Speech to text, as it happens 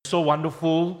so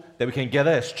wonderful that we can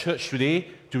gather as church today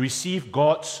to receive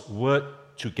God's word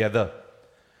together.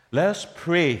 Let us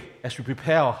pray as we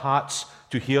prepare our hearts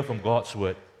to hear from God's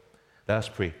word. Let us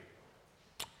pray.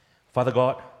 Father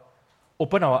God,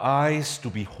 open our eyes to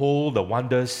behold the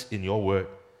wonders in your word.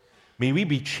 May we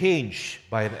be changed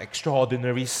by an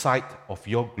extraordinary sight of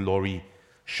your glory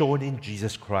shown in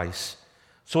Jesus Christ,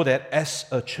 so that as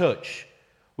a church,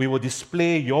 we will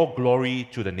display your glory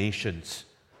to the nations.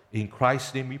 In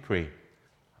Christ's name we pray.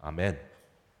 Amen.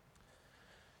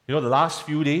 You know, the last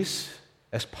few days,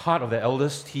 as part of the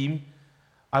elders team,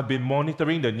 I've been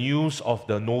monitoring the news of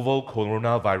the novel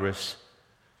coronavirus.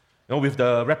 You know, with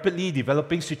the rapidly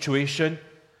developing situation,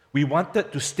 we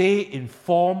wanted to stay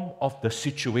informed of the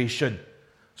situation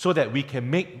so that we can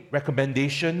make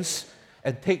recommendations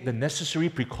and take the necessary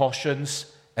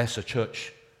precautions as a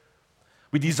church.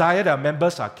 We desire that our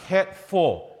members are cared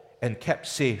for and kept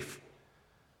safe.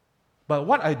 But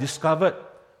what I discovered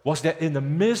was that in the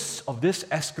midst of this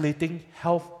escalating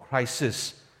health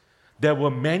crisis, there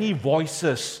were many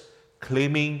voices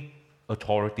claiming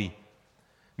authority.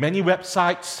 Many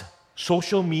websites,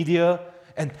 social media,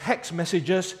 and text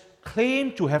messages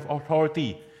claim to have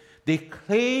authority. They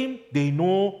claim they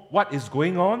know what is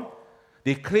going on.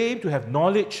 They claim to have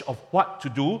knowledge of what to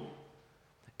do,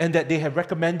 and that they have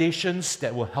recommendations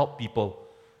that will help people.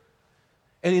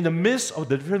 And in the midst of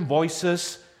the different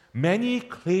voices, many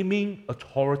claiming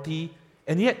authority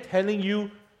and yet telling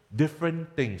you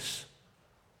different things.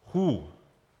 Who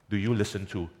do you listen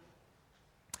to?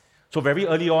 So very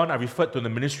early on, I referred to the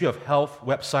Ministry of Health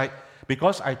website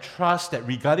because I trust that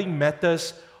regarding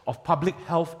matters of public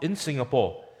health in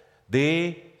Singapore,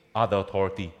 they are the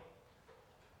authority.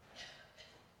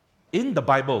 In the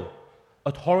Bible,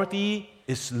 authority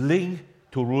is linked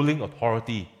to ruling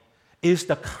authority. It is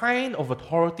the kind of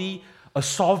authority a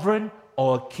sovereign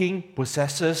or a king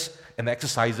possesses and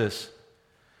exercises.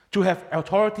 To have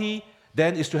authority,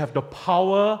 then, is to have the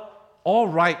power or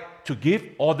right to give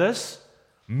orders,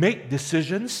 make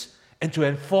decisions, and to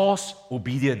enforce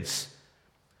obedience.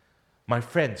 My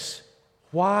friends,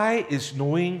 why is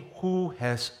knowing who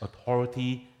has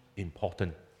authority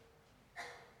important?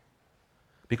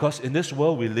 Because in this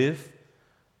world we live,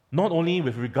 not only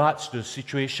with regards to the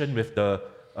situation with the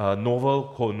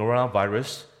novel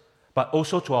coronavirus, but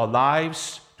also to our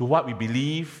lives, to what we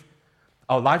believe,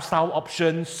 our lifestyle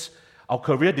options, our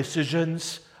career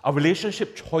decisions, our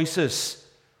relationship choices.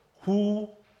 Who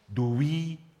do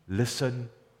we listen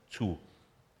to?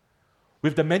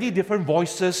 With the many different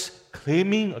voices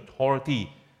claiming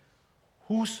authority,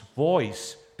 whose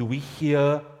voice do we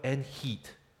hear and heed?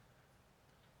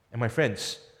 And my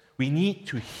friends, we need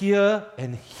to hear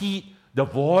and heed the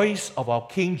voice of our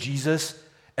King Jesus,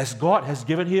 as God has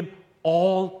given him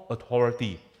all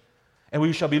authority. And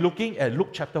we shall be looking at Luke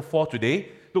chapter 4 today,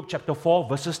 Luke chapter 4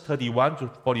 verses 31 to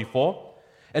 44.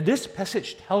 And this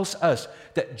passage tells us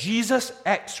that Jesus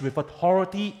acts with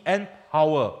authority and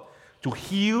power to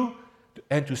heal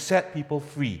and to set people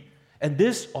free. And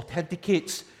this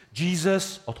authenticates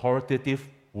Jesus' authoritative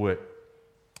word.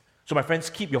 So my friends,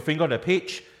 keep your finger on the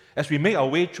page as we make our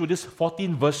way through these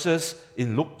 14 verses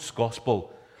in Luke's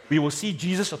Gospel. We will see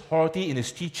Jesus' authority in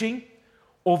his teaching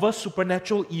over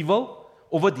supernatural evil,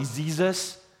 over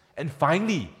diseases, and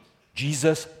finally,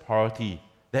 Jesus' priority,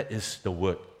 that is the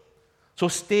Word. So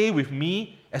stay with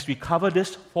me as we cover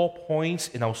these 4 points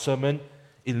in our sermon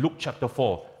in Luke chapter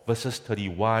 4, verses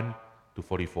 31 to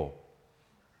 44.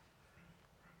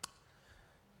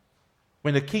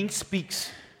 When the king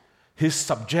speaks, his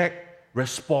subject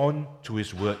respond to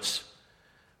his words,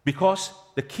 because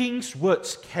the king's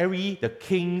words carry the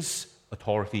king's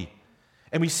authority.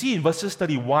 And we see in verses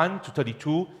 31 to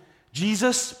 32,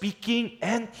 Jesus speaking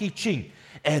and teaching,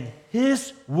 and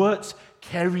his words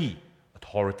carry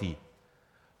authority.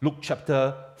 Luke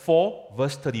chapter 4,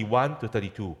 verse 31 to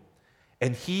 32.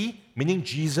 And he, meaning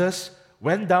Jesus,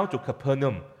 went down to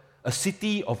Capernaum, a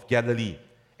city of Galilee,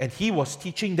 and he was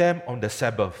teaching them on the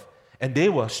Sabbath, and they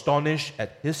were astonished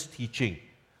at his teaching,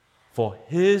 for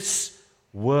his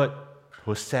word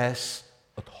possessed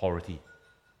authority.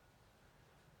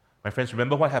 My friends,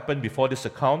 remember what happened before this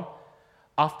account?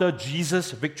 After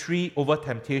Jesus' victory over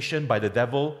temptation by the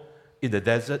devil in the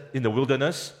desert, in the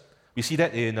wilderness, we see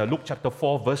that in Luke chapter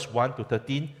 4, verse 1 to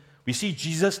 13. We see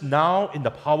Jesus now in the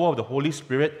power of the Holy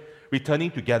Spirit returning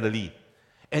to Galilee.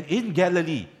 And in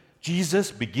Galilee,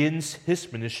 Jesus begins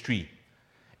his ministry.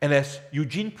 And as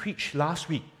Eugene preached last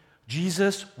week,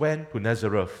 Jesus went to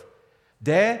Nazareth.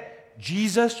 There,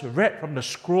 Jesus read from the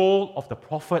scroll of the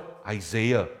prophet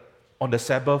Isaiah on the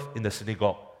Sabbath in the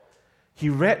synagogue. He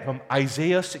read from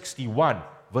Isaiah 61,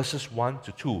 verses 1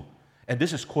 to 2. And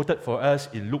this is quoted for us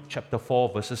in Luke chapter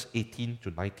 4, verses 18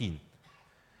 to 19.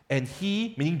 And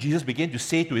he, meaning Jesus, began to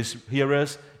say to his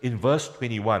hearers in verse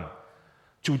 21,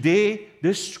 "Today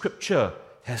this scripture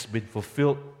has been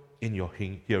fulfilled in your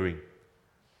hearing."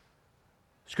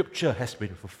 Scripture has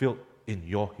been fulfilled in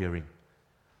your hearing.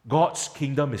 God's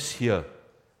kingdom is here.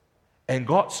 And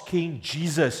God's King,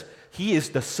 Jesus, he is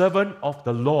the servant of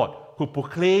the Lord who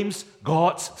proclaims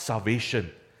God's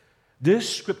salvation.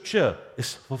 This scripture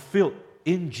is fulfilled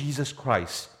in Jesus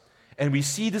Christ. And we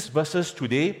see these verses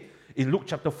today in Luke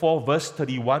chapter 4, verse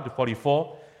 31 to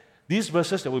 44. These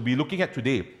verses that we'll be looking at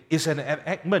today is an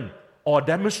enactment or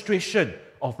demonstration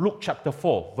of Luke chapter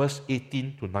 4, verse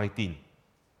 18 to 19.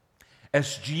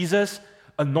 As Jesus,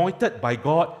 anointed by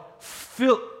God,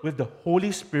 filled with the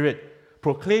Holy Spirit,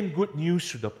 proclaimed good news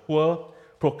to the poor,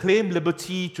 proclaimed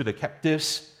liberty to the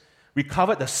captives,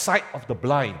 recovered the sight of the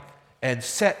blind, and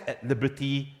set at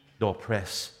liberty the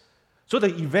oppressed. So the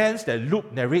events that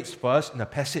Luke narrates for us in the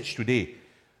passage today,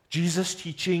 Jesus'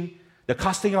 teaching, the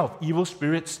casting out of evil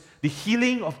spirits, the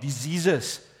healing of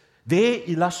diseases, they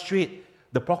illustrate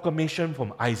the proclamation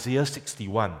from Isaiah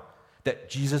 61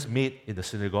 that Jesus made in the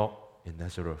synagogue in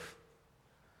Nazareth.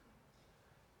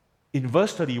 In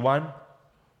verse 31,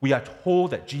 we are told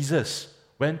that Jesus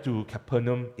went to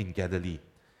Capernaum in Galilee.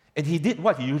 And he did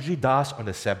what he usually does on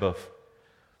the Sabbath.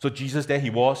 So Jesus, there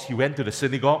he went to the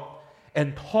synagogue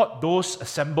and taught those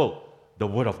assembled the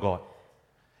word of God.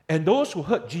 And those who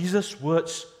heard Jesus'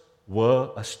 words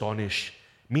were astonished,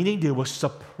 meaning they were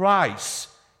surprised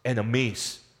and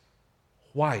amazed.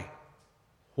 Why?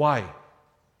 Why?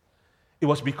 It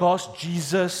was because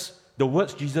the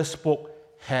words Jesus spoke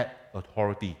had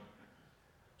authority.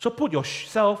 So put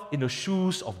yourself in the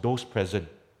shoes of those present.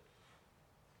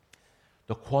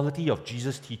 The quality of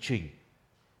Jesus' teaching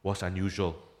was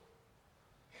unusual.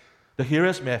 The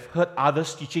hearers may have heard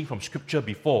others teaching from Scripture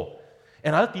before,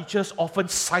 and other teachers often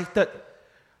cited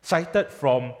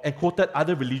from and quoted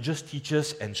other religious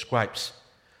teachers and scribes.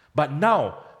 But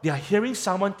now, they are hearing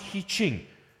someone teaching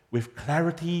with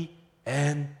clarity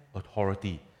and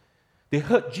authority. They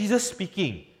heard Jesus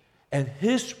speaking, and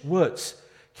his words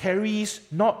carries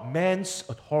not man's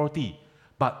authority,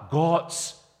 but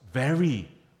God's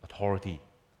very authority.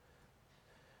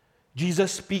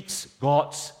 Jesus speaks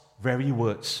God's very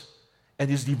words, and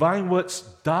his divine words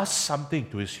does something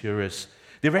to his hearers.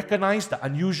 They recognize the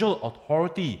unusual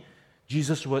authority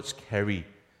Jesus' words carry,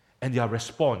 and their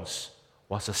response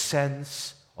was a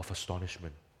sense of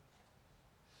astonishment.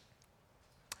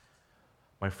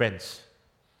 My friends,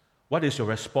 what is your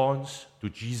response to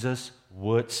Jesus'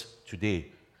 words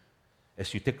today?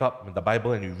 As you take up the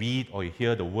Bible and you read or you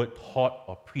hear the word taught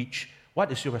or preach,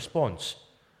 what is your response?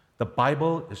 The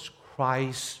Bible is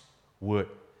Christ's word.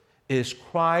 It is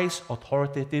Christ's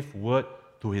authoritative word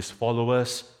to his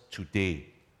followers today.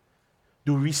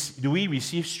 Do we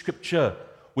receive Scripture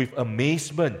with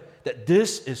amazement that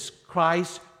this is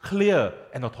Christ's clear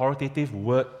and authoritative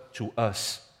word to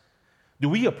us? Do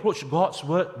we approach God's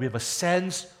word with a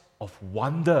sense of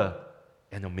wonder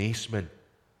and amazement?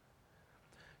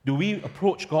 Do we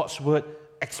approach God's word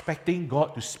expecting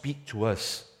God to speak to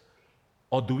us?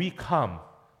 Or do we come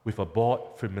with a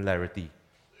bored familiarity?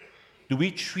 Do we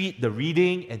treat the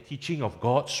reading and teaching of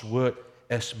God's word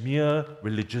as mere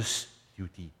religious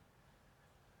duty?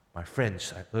 My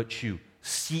friends, I urge you,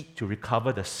 seek to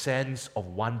recover the sense of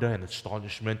wonder and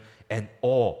astonishment and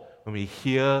awe when we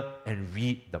hear and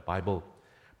read the Bible.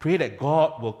 Pray that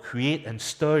God will create and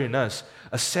stir in us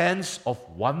a sense of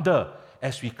wonder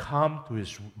as we come to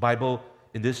his Bible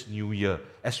in this new year,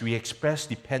 as we express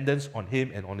dependence on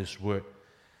him and on his word.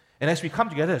 And as we come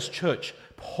together as church,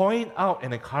 point out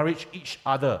and encourage each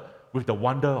other with the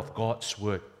wonder of God's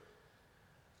word.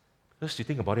 Just to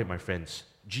think about it, my friends,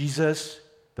 Jesus,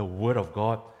 the Word of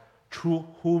God, through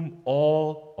whom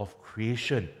all of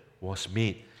creation was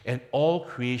made and all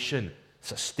creation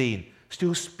sustained,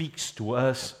 still speaks to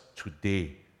us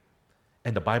today.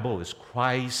 And the Bible is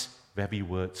Christ's very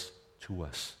words to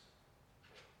us.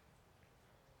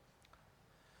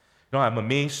 You know, I'm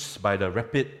amazed by the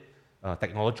rapid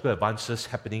technological advances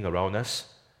happening around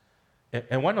us.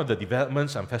 And one of the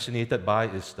developments I'm fascinated by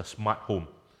is the smart home.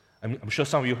 I'm sure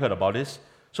some of you heard about this.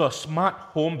 So a smart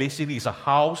home basically is a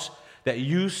house that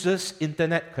uses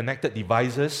internet-connected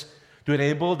devices to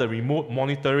enable the remote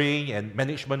monitoring and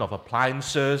management of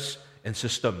appliances and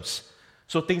systems.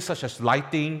 So things such as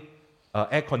lighting,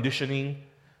 air conditioning,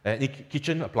 and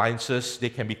kitchen appliances, they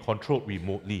can be controlled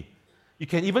remotely. You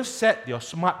can even set your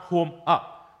smart home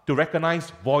up to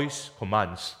recognize voice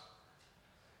commands.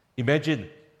 Imagine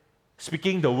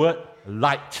speaking the word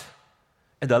light,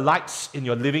 and the lights in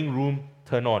your living room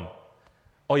turn on.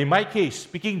 or in my case,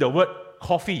 speaking the word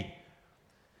coffee,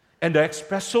 and the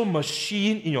espresso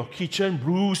machine in your kitchen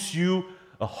brews you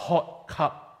a hot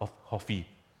cup of coffee.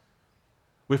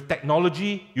 With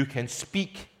technology, you can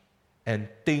speak and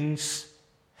things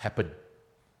happen.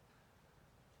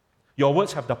 Your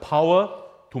words have the power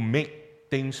to make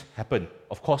things happen,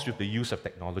 of course, with the use of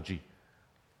technology.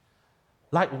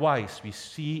 Likewise, we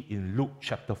see in Luke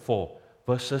chapter 4,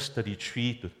 verses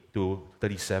 33 to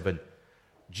 37,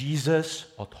 Jesus'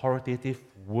 authoritative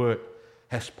word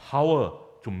has power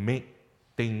to make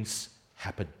things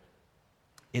happen.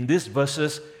 In these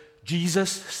verses,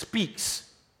 Jesus speaks,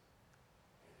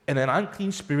 and an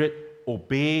unclean spirit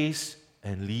obeys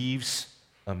and leaves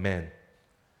a man.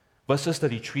 Verses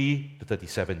 33 to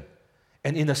 37.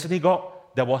 And in the synagogue,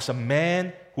 there was a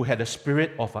man who had the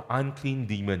spirit of an unclean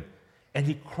demon, and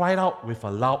he cried out with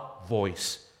a loud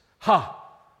voice, "Ha!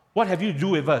 What have you to do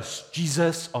with us,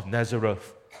 Jesus of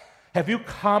Nazareth? Have you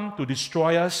come to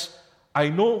destroy us? I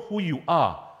know who you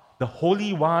are, the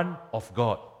Holy One of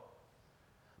God."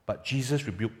 But Jesus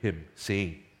rebuked him,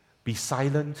 saying, "Be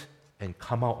silent and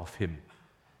come out of him."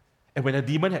 And when the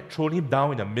demon had thrown him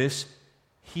down in the mist,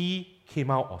 he came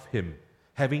out of him,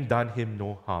 having done him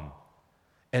no harm.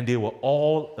 And they were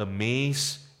all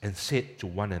amazed and said to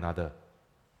one another,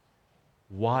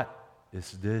 "What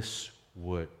is this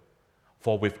word?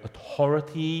 For with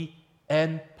authority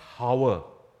and power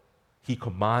he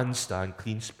commands the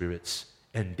unclean spirits,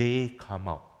 and they come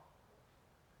out."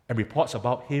 And reports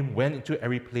about him went into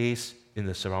every place in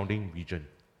the surrounding region.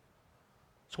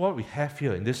 So what we have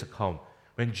here in this account,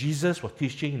 when Jesus was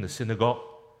teaching in the synagogue,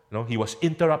 he was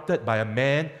interrupted by a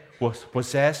man who was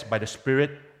possessed by the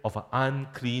spirit of an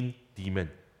unclean demon.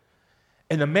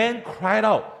 And the man cried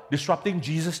out, disrupting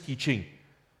Jesus' teaching.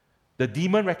 The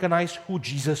demon recognized who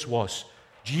Jesus was.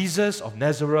 Jesus of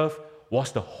Nazareth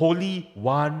was the Holy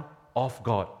One of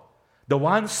God, the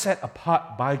one set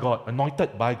apart by God,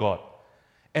 anointed by God.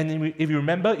 And if you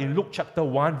remember in Luke chapter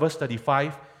 1, verse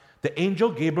 35, the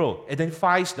angel Gabriel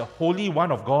identifies the Holy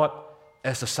One of God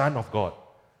as the Son of God.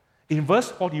 In verse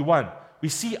 41, we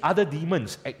see other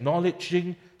demons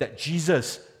acknowledging that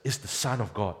Jesus is the Son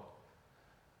of God.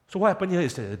 So what happened here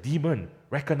is that the demon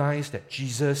recognized that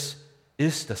Jesus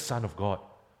is the Son of God,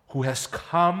 who has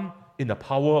come in the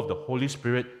power of the Holy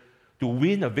Spirit to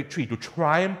win a victory, to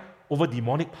triumph over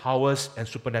demonic powers and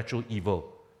supernatural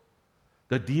evil.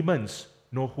 The demons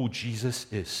know who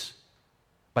Jesus is,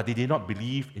 but they did not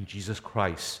believe in Jesus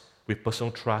Christ with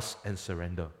personal trust and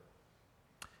surrender.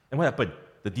 And what happened?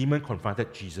 The demon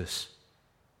confronted Jesus,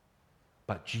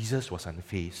 but Jesus was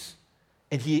unfazed.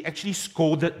 And he actually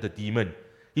scolded the demon.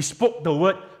 He spoke the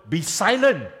word, "Be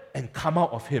silent," and come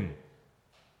out of him.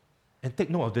 And take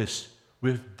note of this.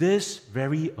 With this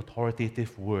very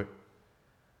authoritative word,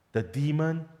 the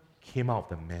demon came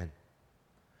out of the man,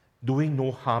 doing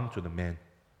no harm to the man.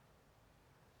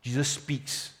 Jesus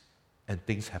speaks, and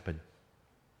things happen.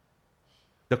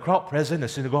 The crowd present in the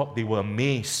synagogue, they were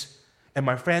amazed. And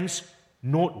my friends,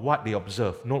 note what they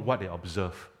observe. Note what they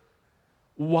observe.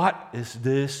 What is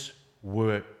this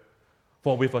word?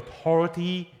 For with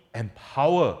authority and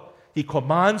power, he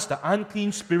commands the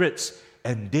unclean spirits,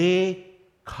 and they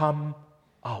come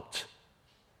out.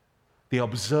 They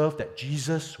observed that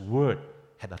Jesus' word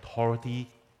had authority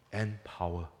and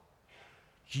power.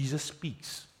 Jesus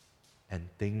speaks, and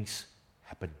things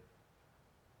happen.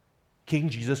 King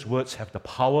Jesus' words have the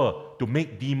power to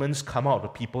make demons come out of the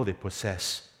people they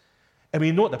possess. And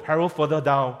we note the parallel further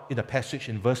down in the passage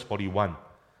in verse 41.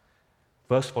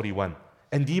 Verse 41.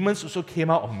 And demons also came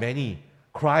out of many,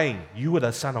 crying, "You are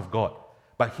the Son of God."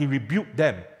 But he rebuked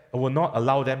them and would not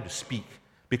allow them to speak,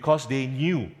 because they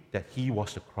knew that he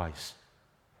was the Christ.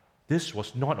 This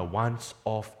was not a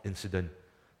once-off incident.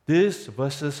 These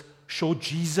verses show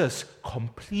Jesus'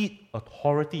 complete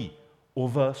authority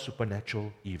over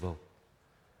supernatural evil.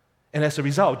 And as a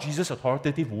result of Jesus'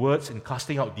 authoritative words in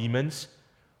casting out demons,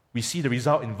 we see the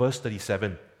result in verse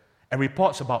 37. And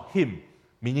reports about him,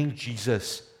 meaning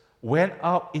Jesus, went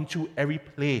out into every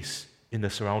place in the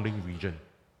surrounding region.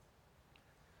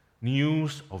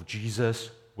 News of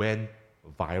Jesus went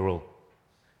viral.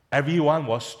 Everyone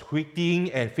was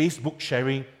tweeting and Facebook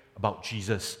sharing about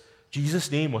Jesus. Jesus'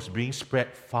 name was being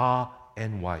spread far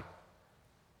and wide.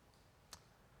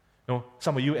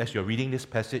 Some of you, as you're reading this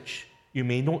passage, you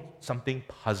may note something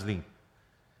puzzling.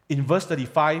 In verse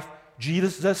 35,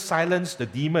 Jesus silenced the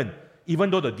demon,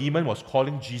 even though the demon was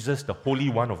calling Jesus the Holy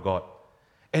One of God.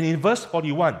 And in verse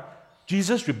 41,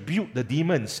 Jesus rebuked the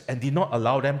demons and did not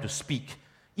allow them to speak,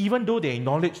 even though they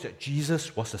acknowledged that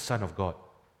Jesus was the Son of God.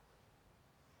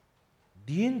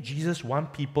 Didn't Jesus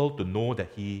want people to know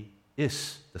that he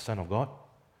is the Son of God?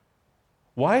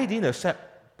 Why didn't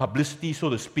accept publicity, so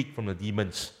to speak, from the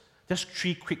demons? Just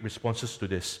 3 quick responses to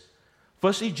this.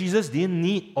 Firstly, Jesus didn't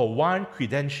need or want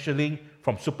credentialing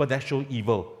from supernatural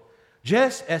evil.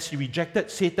 Just as he rejected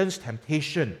Satan's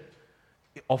temptation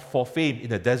for fame in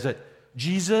the desert,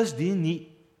 Jesus didn't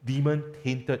need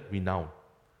demon-tainted renown.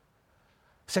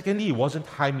 Secondly, it wasn't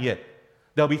time yet.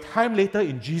 There'll be time later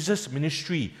in Jesus'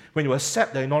 ministry when you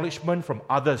accept the acknowledgement from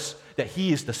others that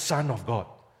he is the Son of God.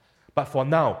 But for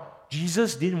now,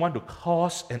 Jesus didn't want to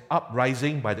cause an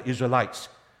uprising by the Israelites,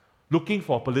 looking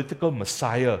for a political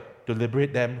Messiah to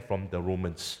liberate them from the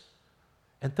Romans.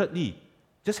 And thirdly,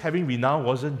 just having renown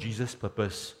wasn't Jesus'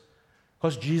 purpose,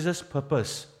 because Jesus'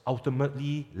 purpose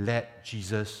ultimately led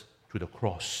Jesus to the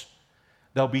cross.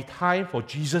 There'll be time for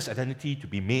Jesus' identity to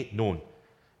be made known,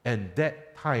 and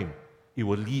that time it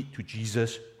will lead to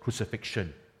Jesus'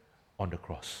 crucifixion on the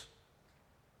cross.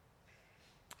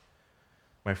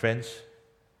 My friends,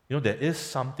 there is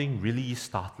something really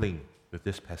startling with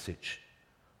this passage.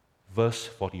 Verse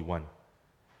 41.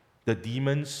 The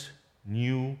demons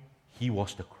knew he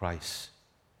was the Christ,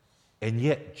 and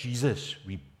yet Jesus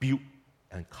rebuked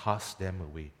and cast them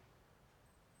away.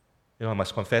 I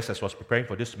must confess, as I was preparing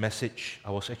for this message,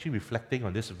 I was actually reflecting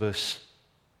on this verse.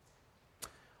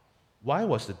 Why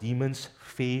was the demons'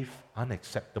 faith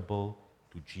unacceptable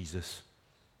to Jesus?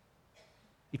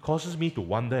 It causes me to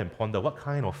wonder and ponder, what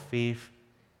kind of faith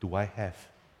do I have?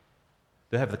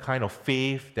 Do I have the kind of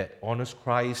faith that honors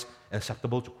Christ and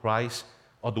acceptable to Christ?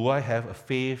 Or do I have a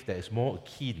faith that is more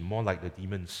akin, more like the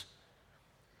demons?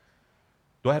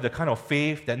 Do I have the kind of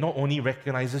faith that not only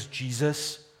recognizes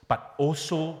Jesus, but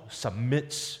also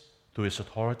submits to his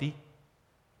authority?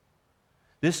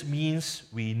 This means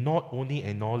we not only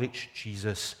acknowledge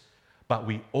Jesus, but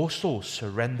we also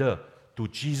surrender to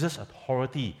Jesus'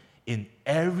 authority in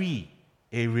every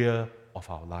area of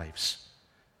our lives.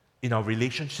 In our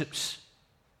relationships,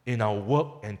 in our work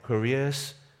and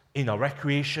careers, in our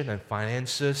recreation and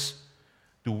finances,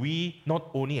 do we not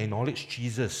only acknowledge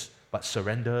Jesus, but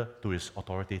surrender to his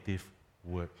authoritative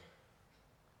word?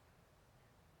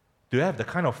 Do you have the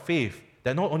kind of faith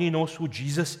that not only knows who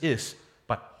Jesus is,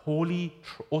 but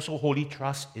also wholly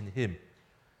trusts in him?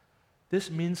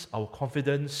 This means our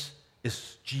confidence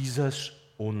is Jesus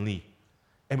only,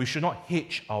 and we should not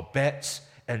hedge our bets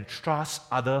and trust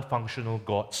other functional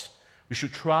gods. We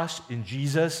should trust in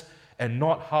Jesus and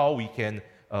not how we can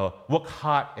work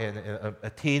hard and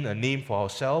attain a name for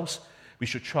ourselves. We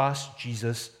should trust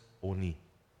Jesus only.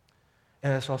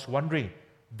 And as I was wondering,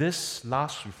 this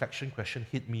last reflection question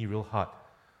hit me real hard.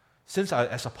 Since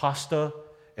as a pastor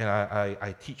and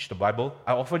I teach the Bible,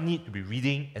 I often need to be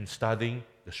reading and studying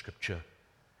the Scripture.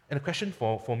 And the question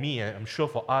for me, and I'm sure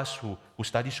for us who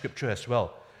study Scripture as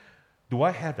well, do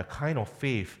I have the kind of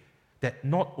faith that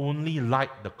not only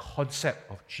like the concept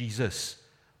of Jesus,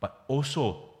 but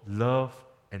also love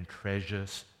and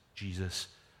treasures Jesus?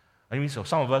 I mean, so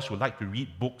some of us would like to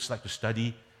read books, like to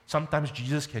study. Sometimes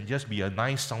Jesus can just be a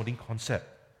nice-sounding concept.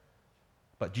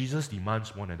 But Jesus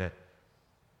demands more than that.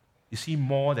 You see,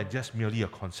 more than just merely a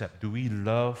concept. Do we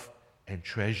love and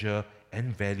treasure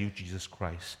and value Jesus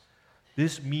Christ?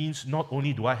 This means not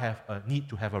only do I have a need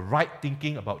to have a right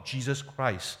thinking about Jesus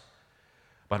Christ,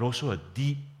 but also a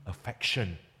deep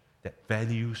affection that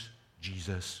values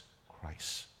Jesus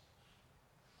Christ.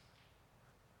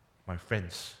 My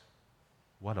friends,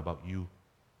 what about you?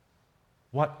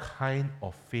 What kind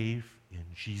of faith in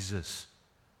Jesus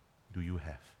do you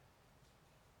have?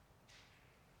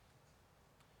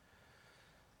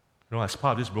 As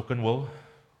part of this broken world,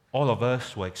 all of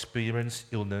us will experience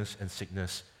illness and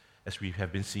sickness, as we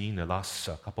have been seeing the last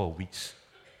couple of weeks.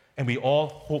 And we all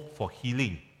hope for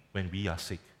healing when we are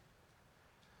sick.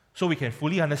 So we can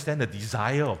fully understand the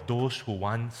desire of those who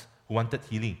wanted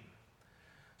healing.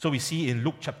 So we see in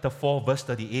Luke chapter 4, verse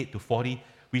 38 to 40,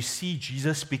 we see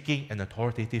Jesus speaking an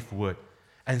authoritative word.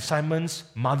 And Simon's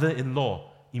mother-in-law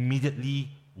immediately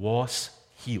was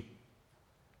healed.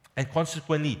 And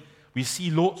consequently, we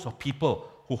see loads of people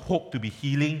who hope to be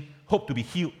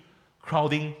healed,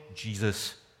 crowding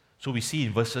Jesus. So we see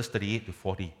in verses 38 to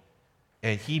 40.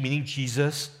 And he, meaning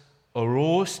Jesus,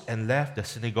 arose and left the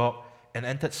synagogue and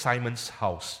entered Simon's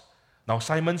house. Now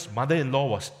Simon's mother-in-law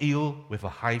was ill with a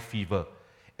high fever,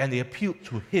 and they appealed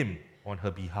to him on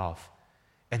her behalf.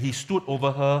 And he stood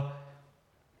over her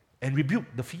and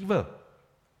rebuked the fever,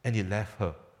 and it left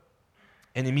her.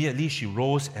 And immediately she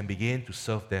rose and began to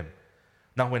serve them.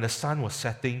 Now when the sun was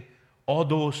setting, all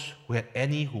those who had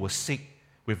any who were sick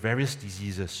with various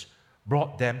diseases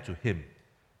brought them to him,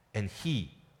 and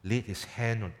he laid his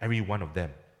hand on every one of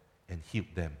them and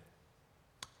healed them.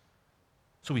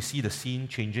 So we see the scene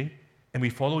changing. And we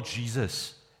follow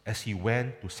Jesus as he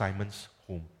went to Simon's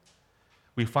home.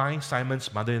 We find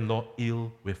Simon's mother-in-law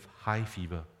ill with high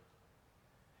fever.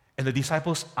 And the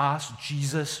disciples asked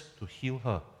Jesus to heal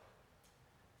her.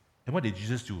 And what did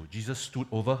Jesus do? Jesus stood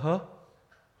over her,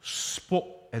 spoke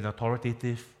an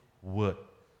authoritative word,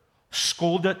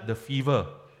 scolded the fever.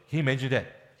 Can you imagine that?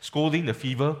 Scolding the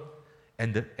fever,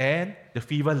 and the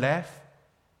fever left,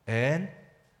 and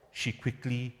she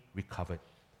quickly recovered.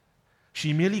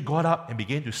 She merely got up and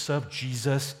began to serve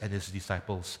Jesus and his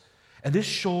disciples. And this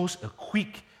shows a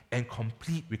quick and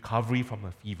complete recovery from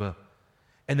her fever.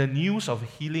 And the news of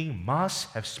healing must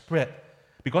have spread,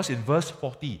 because in verse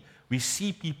 40, we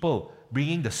see people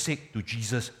bringing the sick to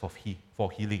Jesus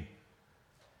for healing.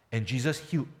 And Jesus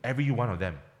healed every one of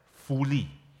them fully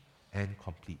and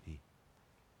completely.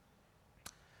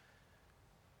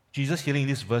 Jesus healing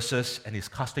these verses and his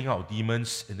casting out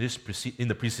demons in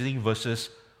the preceding verses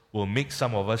will make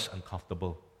some of us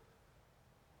uncomfortable.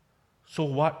 So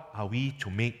what are we to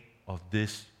make of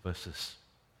these verses?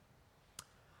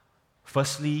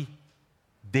 Firstly,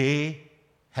 they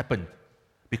happened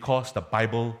because the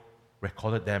Bible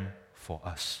recorded them for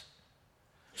us.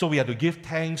 So we have to give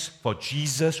thanks for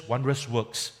Jesus' wondrous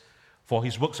works, for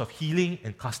his works of healing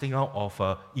and casting out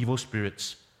of evil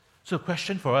spirits. So the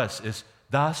question for us is,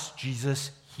 does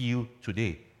Jesus heal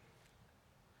today?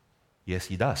 Yes,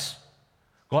 he does.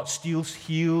 God still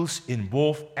heals in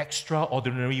both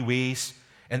extraordinary ways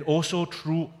and also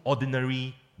through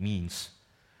ordinary means.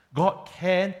 God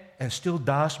can and still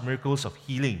does miracles of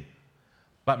healing.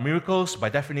 But miracles, by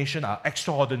definition, are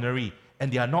extraordinary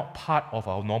and they are not part of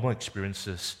our normal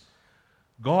experiences.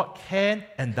 God can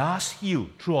and does heal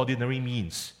through ordinary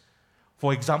means.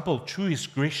 For example, through his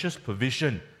gracious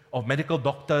provision of medical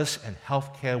doctors and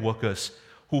healthcare workers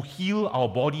who heal our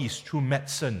bodies through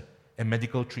medicine and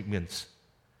medical treatments.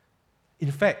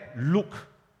 In fact, Luke,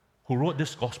 who wrote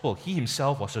this gospel, he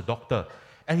himself was a doctor,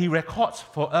 and he records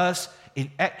for us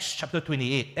in Acts chapter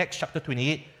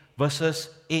 28, verses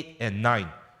 8 and 9,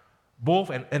 both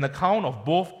an account of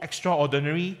both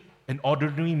extraordinary and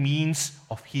ordinary means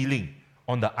of healing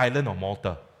on the island of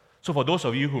Malta. So for those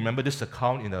of you who remember this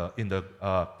account in the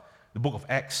book of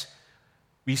Acts,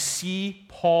 we see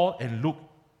Paul and Luke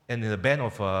and the band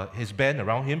of his band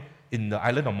around him in the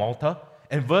island of Malta.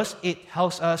 And verse 8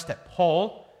 tells us that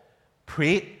Paul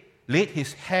prayed, laid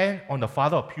his hand on the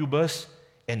father of Publius,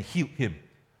 and healed him.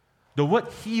 The word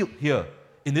healed here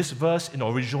in this verse in the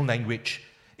original language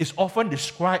is often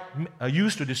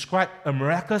used to describe a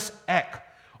miraculous act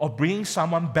of bringing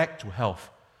someone back to health.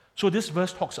 So this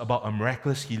verse talks about a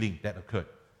miraculous healing that occurred.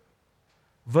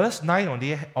 Verse 9, on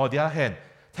the other hand,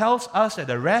 tells us that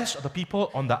the rest of the people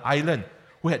on the island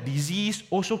who had disease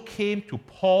also came to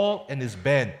Paul and his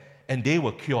band, and they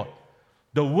were cured.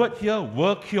 The word here,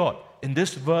 were cured, in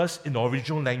this verse in the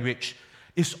original language,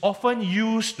 is often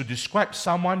used to describe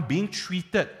someone being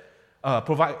treated,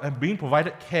 being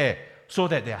provided care so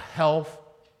that their health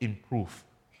improved.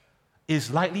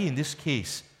 It's likely in this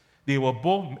case, they were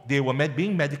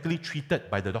being medically treated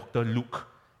by the doctor Luke,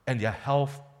 and their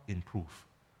health improved.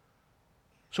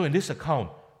 So in this account,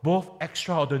 both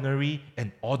extraordinary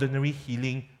and ordinary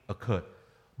healing occurred.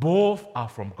 Both are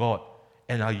from God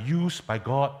and are used by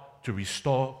God to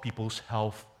restore people's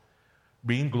health,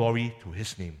 bringing glory to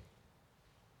his name.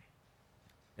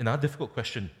 Another difficult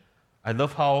question. I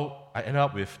love how I ended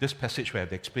up with this passage where I have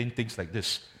to explain things like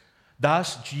this.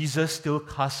 Does Jesus still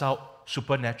cast out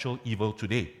supernatural evil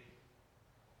today?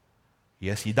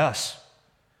 Yes, he does.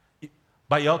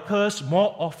 But it occurs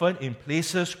more often in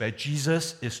places where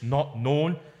Jesus is not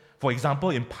known. For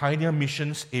example, in pioneer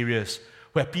missions areas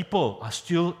where people are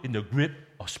still in the grip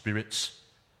of spirits.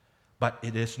 But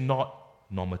it is not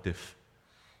normative.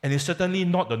 And it's certainly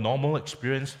not the normal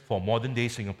experience for modern-day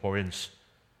Singaporeans.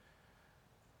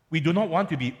 We do not want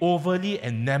to be overly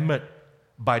enamored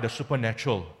by the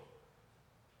supernatural.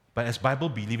 But as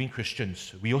Bible-believing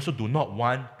Christians, we also do not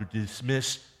want to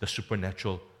dismiss the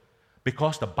supernatural,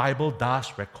 because the Bible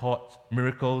does record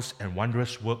miracles and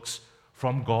wondrous works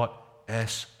from God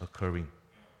as occurring.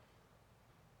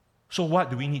 So what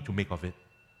do we need to make of it?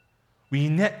 We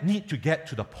need to get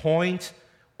to the point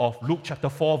of Luke chapter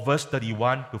 4, verse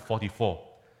 31 to 44.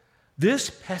 This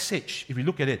passage, if you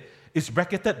look at it, is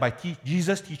bracketed by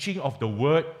Jesus' teaching of the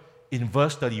word in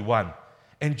verse 31,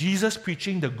 and Jesus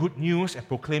preaching the good news and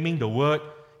proclaiming the word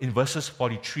in verses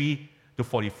 43 to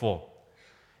 44.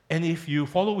 And if you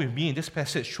follow with me in this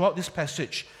passage, throughout this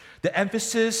passage, the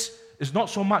emphasis is not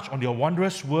so much on the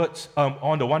wondrous works, not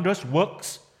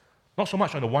so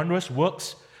much on the wondrous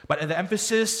works, but the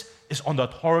emphasis is on the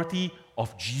authority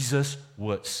of Jesus'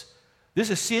 words. This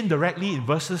is seen directly in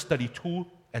verses 32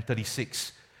 and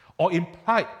 36, or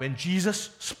implied when Jesus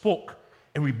spoke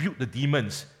and rebuked the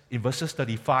demons in verses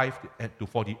 35 to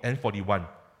 40 and 41,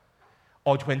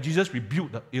 or when Jesus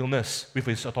rebuked the illness with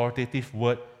his authoritative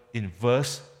word in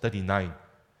verse 39,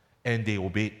 and they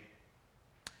obeyed.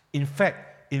 In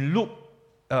fact, in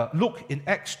Luke in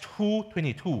Acts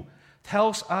 2:22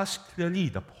 tells us clearly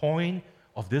the point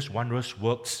of these wondrous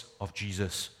works of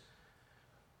Jesus.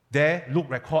 There, Luke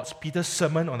records Peter's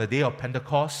sermon on the day of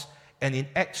Pentecost, and in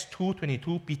Acts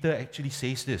 2:22, Peter actually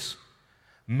says this: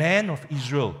 "Men of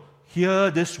Israel, hear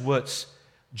these words,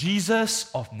 Jesus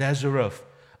of Nazareth,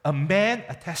 a man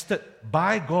attested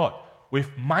by God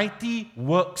with mighty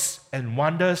works and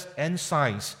wonders and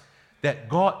signs that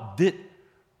God did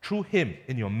through him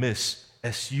in your midst,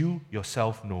 as you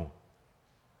yourself know."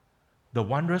 The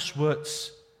wondrous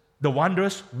works that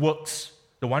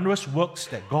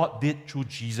God did through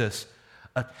Jesus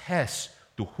attest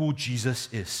to who Jesus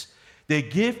is. They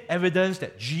give evidence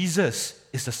that Jesus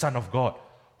is the Son of God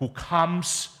who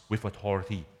comes with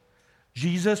authority.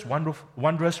 Jesus'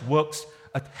 wondrous works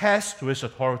attest to his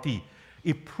authority.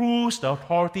 It proves the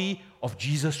authority of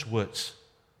Jesus' words.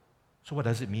 So what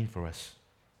does it mean for us?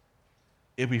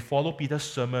 If we follow Peter's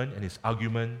sermon and his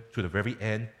argument to the very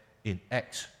end in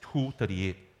Acts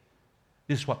 2:38,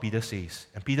 this is what Peter says.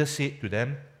 And Peter said to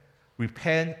them,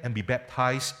 "Repent and be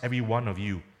baptized, every one of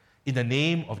you, in the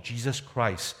name of Jesus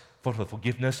Christ for the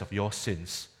forgiveness of your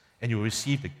sins, and you will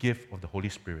receive the gift of the Holy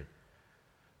Spirit."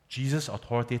 Jesus'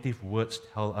 authoritative words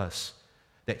tell us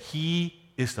that he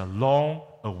is the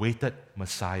long-awaited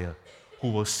Messiah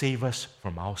who will save us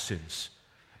from our sins.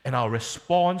 And our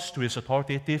response to his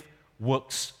authoritative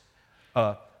works,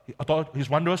 his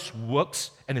wondrous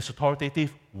works and his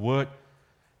authoritative word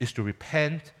is to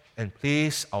repent and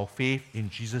place our faith in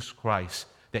Jesus Christ,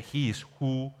 that he is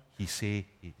who he says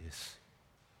he is.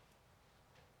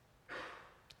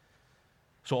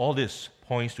 So all this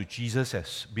points to Jesus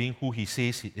as being who he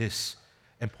says he is,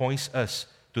 and points us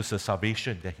to the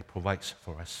salvation that he provides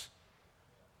for us.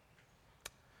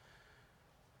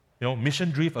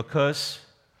 Mission drift occurs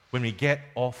when we get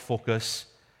off focus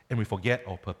and we forget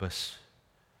our purpose.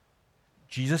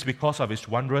 Jesus, because of his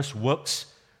wondrous works,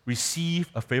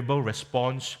 received a favorable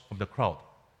response from the crowd.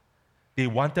 They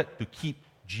wanted to keep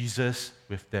Jesus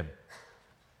with them.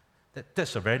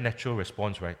 That's a very natural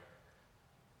response, right?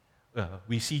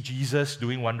 We see Jesus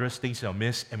doing wondrous things in our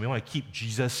midst, and we want to keep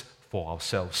Jesus for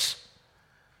ourselves.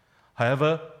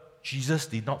 However, Jesus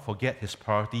did not forget his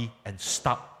priority and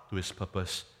stuck to his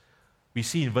purpose. We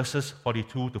see in verses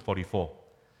 42 to 44.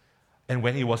 "And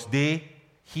when it was day,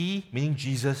 he," meaning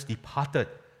Jesus, "departed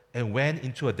and went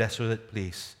into a desolate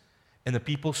place. And the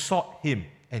people sought him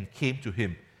and came to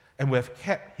him, and would have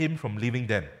kept him from leaving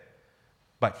them.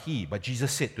 But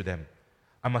Jesus said to them,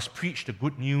 'I must preach the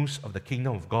good news of the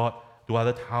kingdom of God to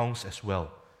other towns as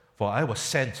well, for I was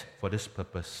sent for this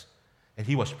purpose.' And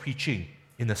he was preaching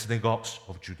in the synagogues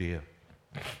of Judea."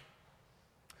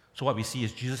 So what we see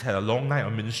is Jesus had a long night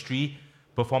of ministry,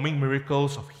 performing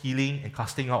miracles of healing and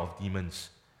casting out of demons.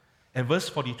 And verse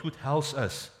 42 tells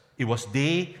us it was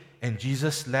day and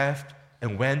Jesus left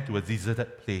and went to a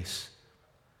deserted place.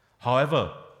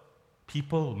 However,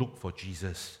 people looked for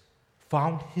Jesus,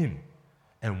 found him,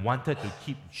 and wanted to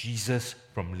keep Jesus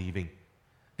from leaving.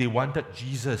 They wanted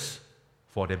Jesus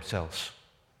for themselves.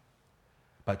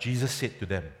 But Jesus said to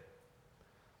them,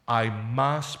 "I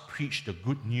must preach the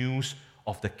good news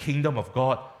of the kingdom of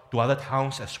God to other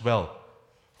towns as well,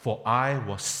 for I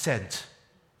was sent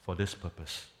for this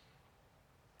purpose."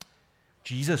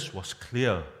 Jesus was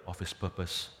clear of his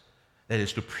purpose, that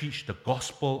is to preach the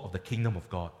gospel of the kingdom of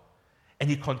God. And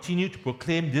he continued to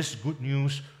proclaim this good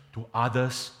news to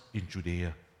others in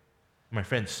Judea. My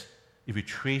friends, if we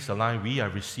trace the line, we are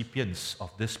recipients of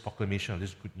this proclamation, of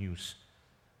this good news.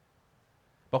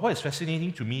 But what is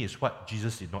fascinating to me is what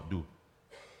Jesus did not do.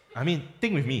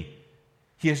 Think with me.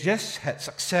 He has just had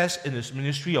success in his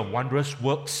ministry of wondrous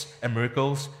works and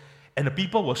miracles, and the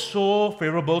people were so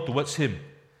favorable towards him.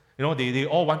 They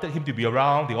all wanted him to be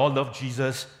around, they all loved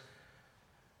Jesus.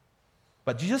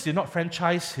 But Jesus did not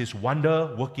franchise his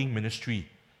wonder-working ministry.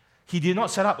 He did not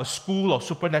set up a school of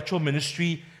supernatural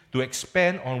ministry to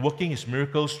expand on working his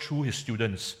miracles through his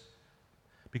students.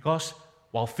 Because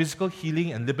while physical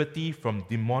healing and liberty from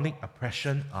demonic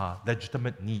oppression are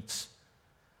legitimate needs,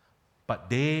 but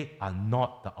they are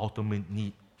not the ultimate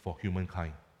need for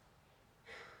humankind.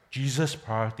 Jesus'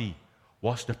 priority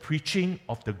was the preaching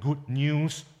of the good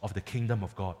news of the kingdom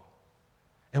of God.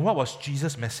 And what was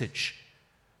Jesus' message?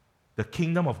 The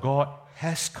kingdom of God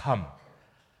has come.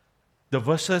 The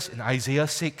verses in Isaiah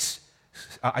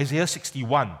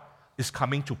 61 is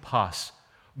coming to pass.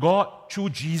 God, through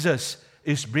Jesus,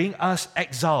 is bringing us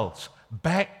exiles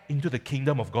back into the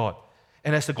kingdom of God.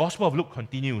 And as the Gospel of Luke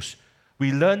continues,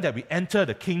 we learn that we enter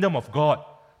the kingdom of God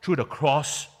through the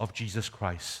cross of Jesus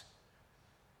Christ.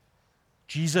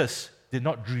 Jesus did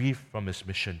not drift from his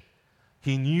mission.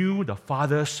 He knew the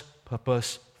Father's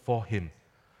purpose for him.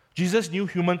 Jesus knew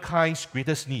humankind's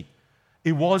greatest need.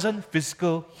 It wasn't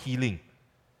physical healing,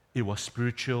 it was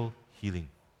spiritual healing.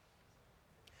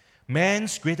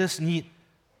 Man's greatest need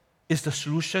is the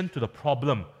solution to the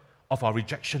problem of our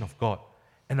rejection of God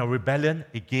and our rebellion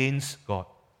against God.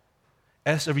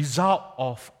 As a result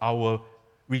of our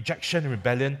rejection and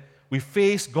rebellion, we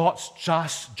face God's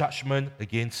just judgment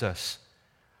against us.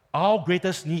 Our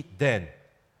greatest need then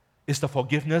is the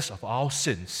forgiveness of our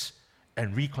sins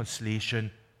and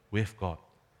reconciliation with God.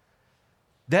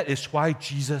 That is why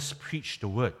Jesus preached the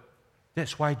word.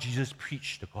 That's why Jesus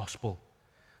preached the gospel.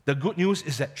 The good news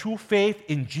is that through faith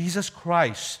in Jesus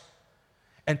Christ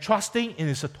and trusting in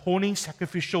his atoning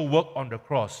sacrificial work on the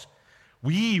cross,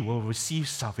 we will receive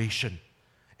salvation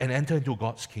and enter into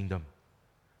God's kingdom.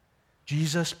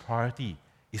 Jesus' priority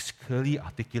is clearly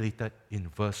articulated in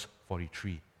verse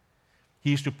 43.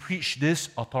 He is to preach this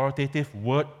authoritative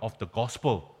word of the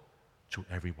gospel to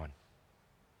everyone.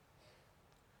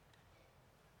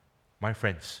 My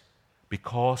friends,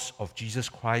 because of Jesus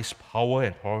Christ's power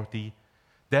and authority,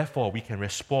 therefore we can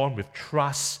respond with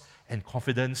trust and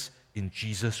confidence in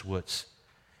Jesus' words.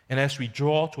 And as we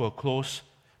draw to a close,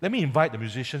 let me invite the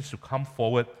musicians to come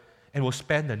forward and we'll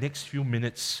spend the next few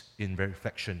minutes in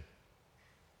reflection.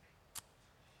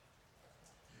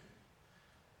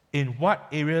 In what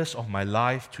areas of my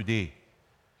life today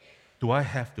do I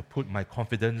have to put my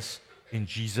confidence in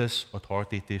Jesus'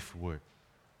 authoritative word?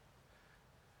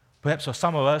 Perhaps for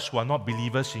some of us who are not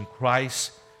believers in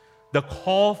Christ, the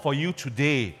call for you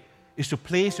today is to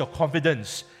place your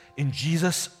confidence in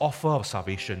Jesus' offer of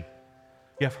salvation.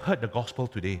 You have heard the gospel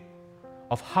today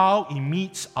of how it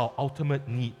meets our ultimate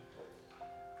need,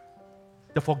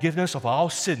 the forgiveness of our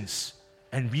sins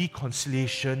and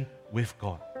reconciliation with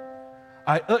God.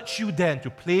 I urge you then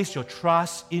to place your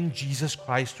trust in Jesus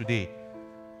Christ today.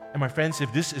 And my friends,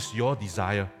 if this is your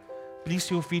desire, please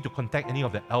feel free to contact any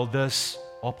of the elders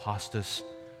or pastors.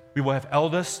 We will have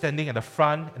elders standing at the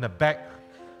front and the back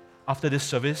after this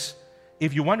service.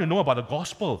 If you want to know about the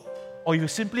gospel, or if you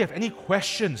simply have any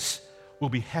questions,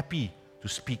 we'll be happy to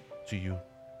speak to you.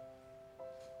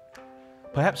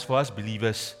 Perhaps for us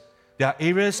believers, there are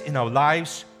areas in our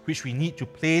lives which we need to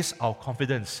place our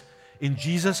confidence in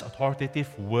Jesus'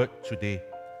 authoritative word today.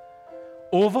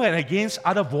 Over and against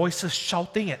other voices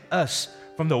shouting at us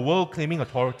from the world claiming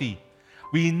authority,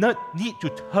 we need to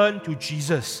turn to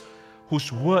Jesus,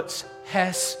 whose words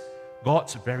has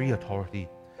God's very authority.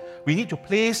 We need to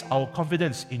place our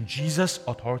confidence in Jesus'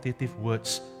 authoritative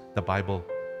words, the Bible.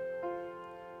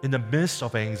 In the midst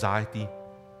of anxiety,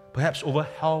 perhaps over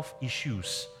health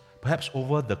issues, perhaps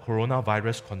over the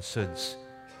coronavirus concerns,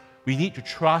 we need to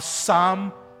trust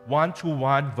Psalm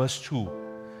 121 verse 2,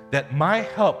 that my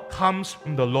help comes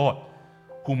from the Lord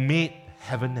who made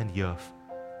heaven and the earth.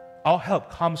 Our help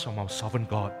comes from our sovereign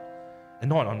God and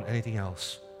not on anything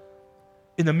else.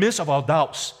 In the midst of our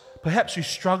doubts, perhaps we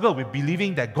struggle with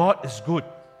believing that God is good.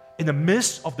 In the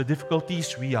midst of the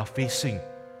difficulties we are facing,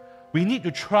 we need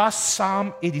to trust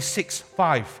Psalm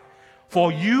 86:5.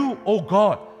 For you, O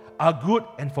God, are good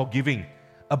and forgiving,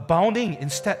 abounding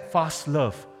in steadfast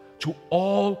love to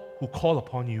all who call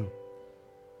upon you.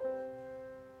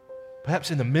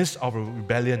 Perhaps in the midst of a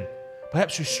rebellion,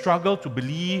 perhaps we struggle to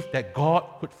believe that God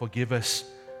could forgive us.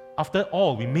 After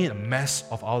all, we made a mess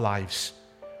of our lives.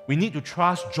 We need to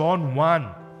trust 1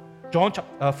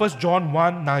 John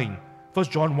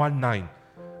 1:9.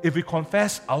 If we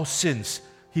confess our sins,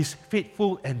 He's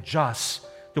faithful and just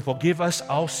to forgive us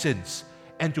our sins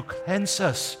and to cleanse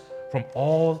us from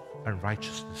all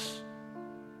unrighteousness.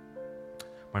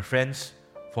 My friends,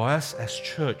 for us as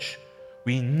church,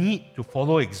 we need to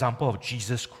follow the example of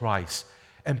Jesus Christ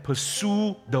and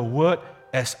pursue the Word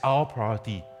as our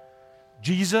priority.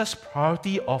 Jesus'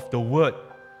 priority of the Word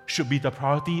should be the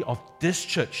priority of this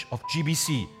church, of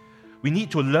GBC. We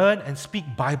need to learn and speak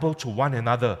Bible to one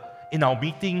another in our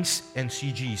meetings and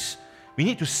CGs. We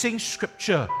need to sing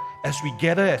Scripture as we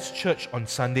gather as church on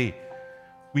Sunday.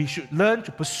 We should learn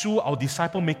to pursue our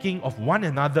disciple-making of one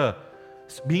another,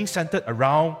 being centered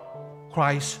around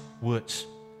Christ's words.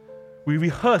 We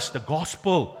rehearse the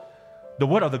gospel, the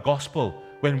word of the gospel,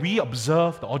 when we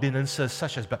observe the ordinances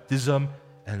such as baptism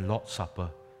and Lord's Supper.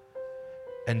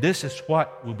 And this is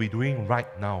what we'll be doing right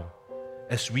now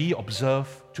as we observe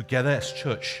together as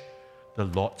church the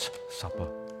Lord's Supper.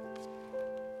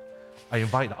 I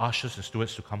invite the ushers and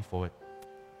stewards to come forward.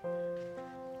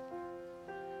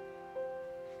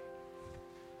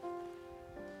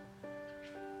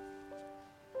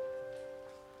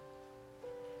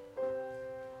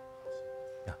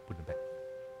 Yeah, put them back.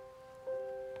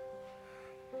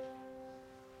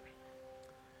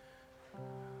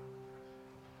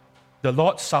 The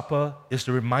Lord's Supper is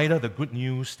the reminder of the good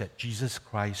news that Jesus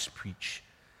Christ preached.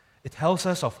 It tells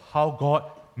us of how God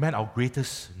met our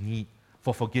greatest need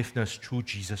for forgiveness through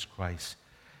Jesus Christ.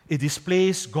 It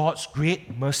displays God's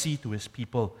great mercy to His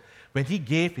people when He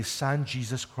gave His Son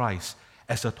Jesus Christ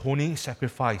as atoning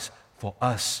sacrifice for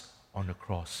us on the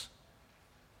cross.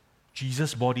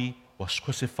 Jesus' body was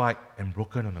crucified and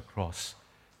broken on the cross.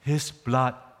 His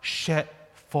blood shed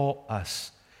for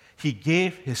us. He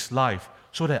gave His life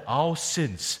so that our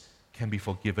sins can be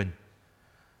forgiven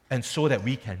and so that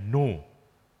we can know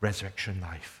resurrection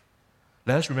life.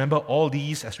 Let us remember all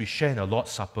these as we share in the Lord's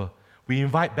Supper. We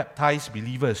invite baptized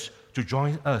believers to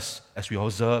join us as we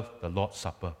observe the Lord's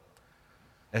Supper.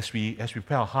 As we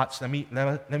prepare our hearts, let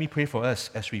me pray for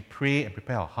us as we pray and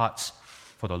prepare our hearts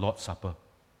for the Lord's Supper.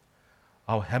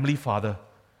 Our Heavenly Father,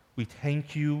 we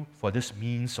thank You for this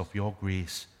means of Your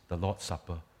grace, the Lord's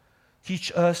Supper.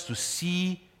 Teach us to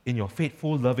see in Your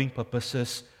faithful, loving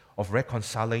purposes of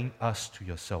reconciling us to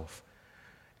Yourself.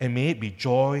 And may it be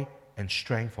joy and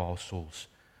strength for our souls.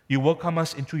 You welcome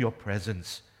us into Your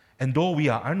presence. And though we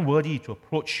are unworthy to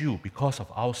approach You because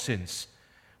of our sins,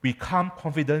 we come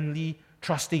confidently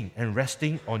trusting and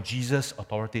resting on Jesus'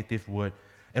 authoritative word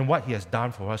and what He has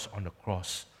done for us on the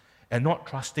cross, and not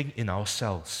trusting in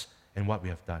ourselves and what we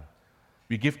have done.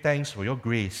 We give thanks for Your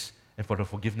grace and for the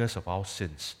forgiveness of our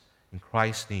sins. In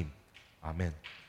Christ's name, amen.